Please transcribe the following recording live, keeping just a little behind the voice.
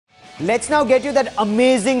Let's now get you that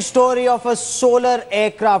amazing story of a solar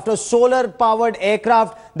aircraft, a solar-powered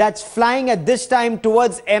aircraft that's flying at this time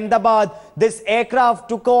towards Ahmedabad. This aircraft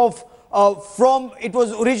took off it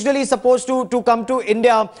was originally supposed to come to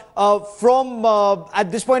India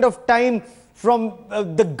at this point of time, from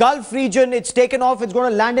the Gulf region. It's taken off. It's going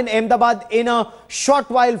to land in Ahmedabad in a short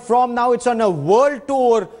while from now. It's on a world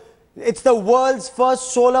tour. It's the world's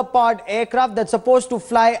first solar-powered aircraft that's supposed to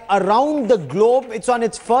fly around the globe. It's on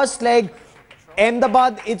its first leg.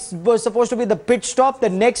 Ahmedabad, was supposed to be the pitch stop. The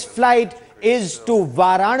next flight is to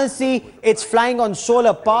Varanasi. It's flying on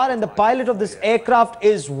solar power, and the pilot of this aircraft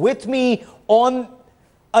is with me on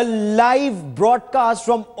a live broadcast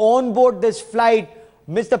from on board this flight.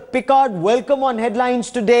 Mr. Piccard, welcome on Headlines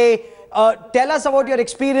today. Tell us about your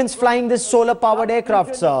experience flying this solar-powered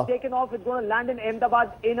aircraft, sir. It's taken off. It's going to land in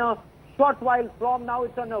Ahmedabad in a short while from now.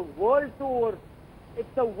 It's on a world tour.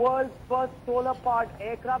 It's the world's first solar-powered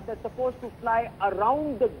aircraft that's supposed to fly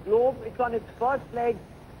around the globe. It's on its first leg.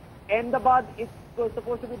 Ahmedabad is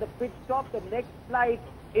supposed to be the pitch stop. The next flight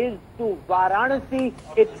is to Varanasi.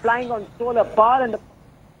 It's flying on solar power and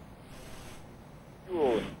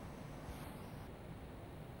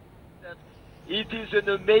It is an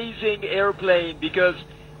amazing airplane because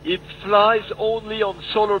it flies only on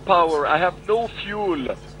solar power. I have no fuel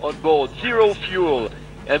on board, zero fuel.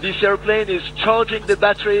 And this airplane is charging the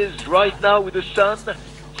batteries right now with the sun,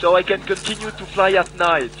 so I can continue to fly at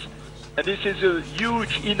night. And this is a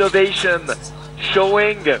huge innovation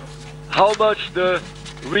showing how much the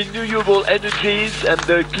renewable energies and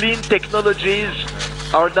the clean technologies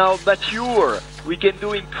are now mature. We can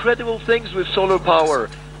do incredible things with solar power.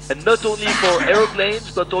 And not only for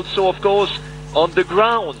airplanes, but also, of course, on the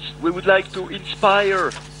grounds. We would like to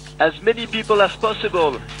inspire as many people as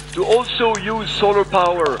possible to also use solar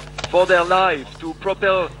power for their life, to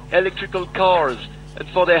propel electrical cars and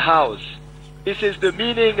for their house. This is the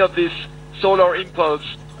meaning of this Solar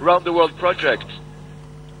Impulse Round the World project.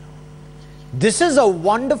 This is a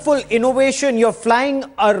wonderful innovation. You're flying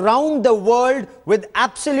around the world with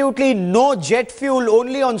absolutely no jet fuel,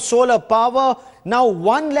 only on solar power. Now,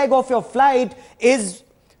 one leg of your flight is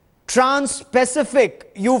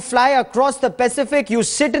trans-Pacific. You fly across the Pacific. You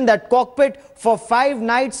sit in that cockpit for 5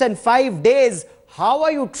 nights and 5 days. How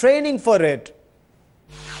are you training for it?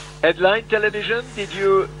 Headline Television, did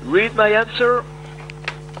you read my answer?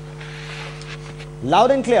 Loud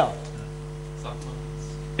and clear.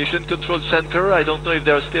 Mission Control Center, I don't know if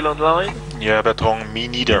they're still online. Yeah, but wrong, me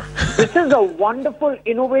neither. This is a wonderful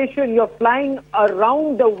innovation. You're flying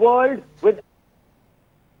around the world with...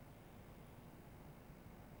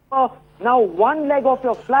 Now, one leg of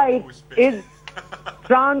your flight is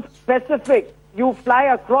trans-Pacific. You fly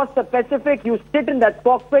across the Pacific, you sit in that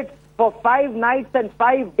cockpit for 5 nights and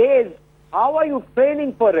 5 days. How are you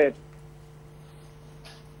training for it?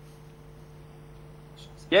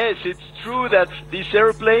 Yes, it's true that this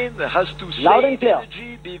airplane has to save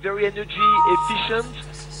energy, be very energy efficient,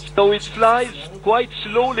 so it flies quite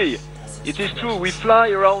slowly. It is true, we fly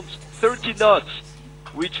around 30 knots,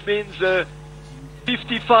 which means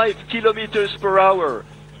 55 kilometers per hour.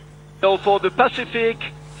 So for the Pacific,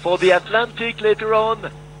 for the Atlantic later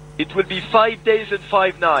on, it will be 5 days and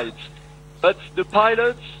 5 nights. But the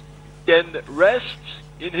pilot can rest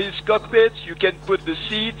in his cockpit, you can put the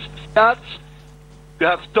seats flat, you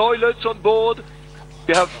have toilets on board,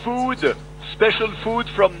 you have food, special food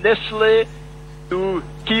from Nestle to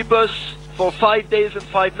keep us for 5 days and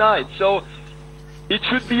 5 nights. So it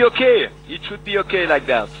should be okay. It should be okay like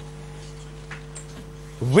that.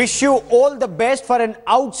 Wish you all the best for an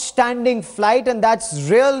outstanding flight, and that's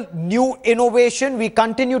real new innovation. We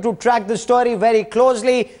continue to track the story very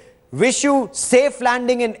closely. Wish you safe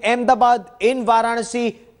landing in Ahmedabad, in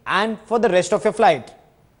Varanasi, and for the rest of your flight.